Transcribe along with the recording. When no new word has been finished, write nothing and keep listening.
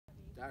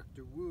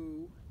Dr.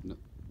 Wu. No.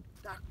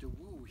 Dr.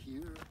 Wu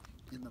here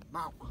in the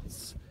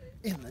mountains,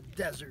 in the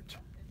desert,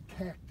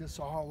 cactus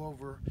all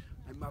over.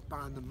 I'm up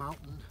on the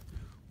mountain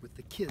with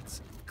the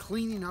kids,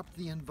 cleaning up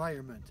the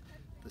environment.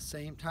 At the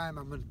same time,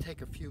 I'm going to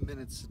take a few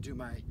minutes to do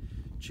my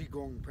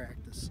Qigong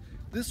practice.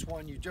 This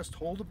one, you just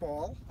hold a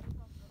ball.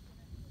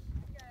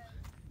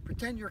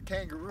 Pretend you're a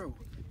kangaroo.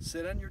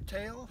 Sit on your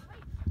tail,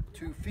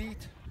 2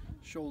 feet,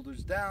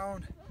 shoulders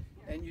down,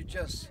 and you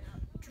just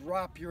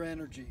drop your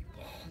energy,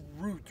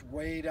 root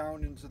way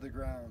down into the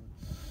ground.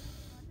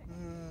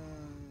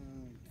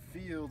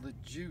 Feel the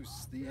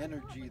juice, the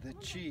energy, the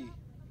chi.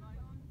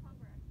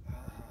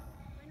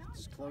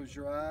 Just close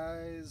your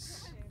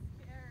eyes,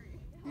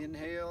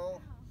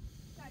 inhale,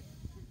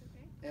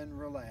 and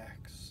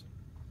relax.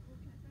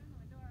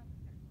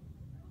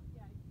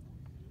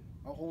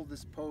 I'll hold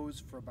this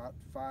pose for about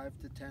 5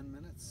 to 10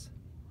 minutes.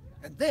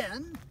 And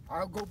then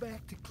I'll go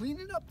back to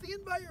cleaning up the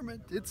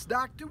environment. It's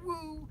Dr.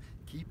 Wu.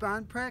 Keep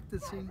on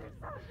practicing.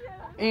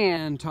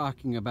 And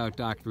talking about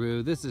Dr.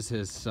 Wu, this is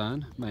his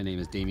son. My name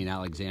is Damien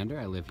Alexander.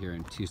 I live here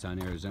in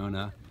Tucson,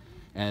 Arizona.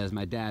 As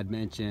my dad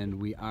mentioned,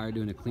 we are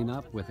doing a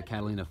cleanup with the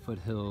Catalina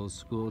Foothills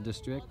School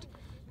District.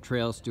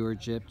 Trail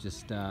stewardship,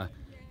 just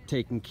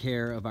taking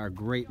care of our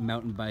great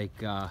mountain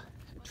bike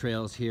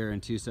trails here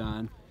in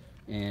Tucson.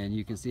 And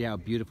you can see how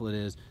beautiful it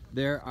is.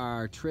 There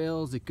are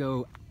trails that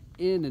go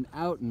in and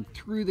out and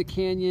through the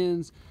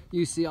canyons.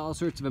 You see all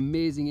sorts of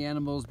amazing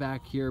animals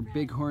back here,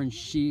 bighorn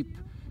sheep.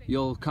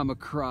 You'll come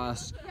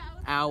across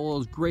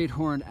owls, great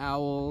horned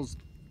owls,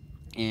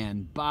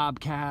 and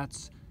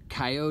bobcats,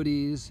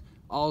 coyotes,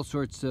 all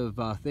sorts of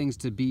things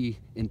to be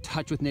in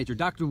touch with nature.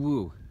 Dr.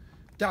 Wu.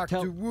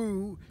 Dr.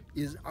 Wu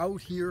is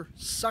out here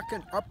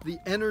sucking up the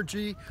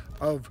energy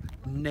of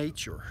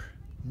nature.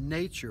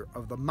 Nature,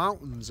 of the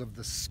mountains, of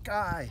the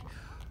sky.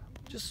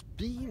 Just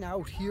being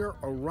out here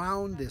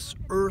around this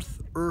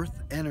earth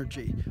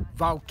energy.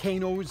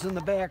 Volcanoes in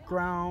the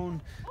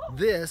background.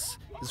 This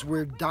is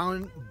where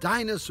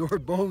dinosaur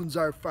bones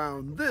are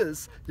found.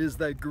 This is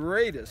the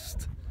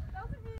greatest.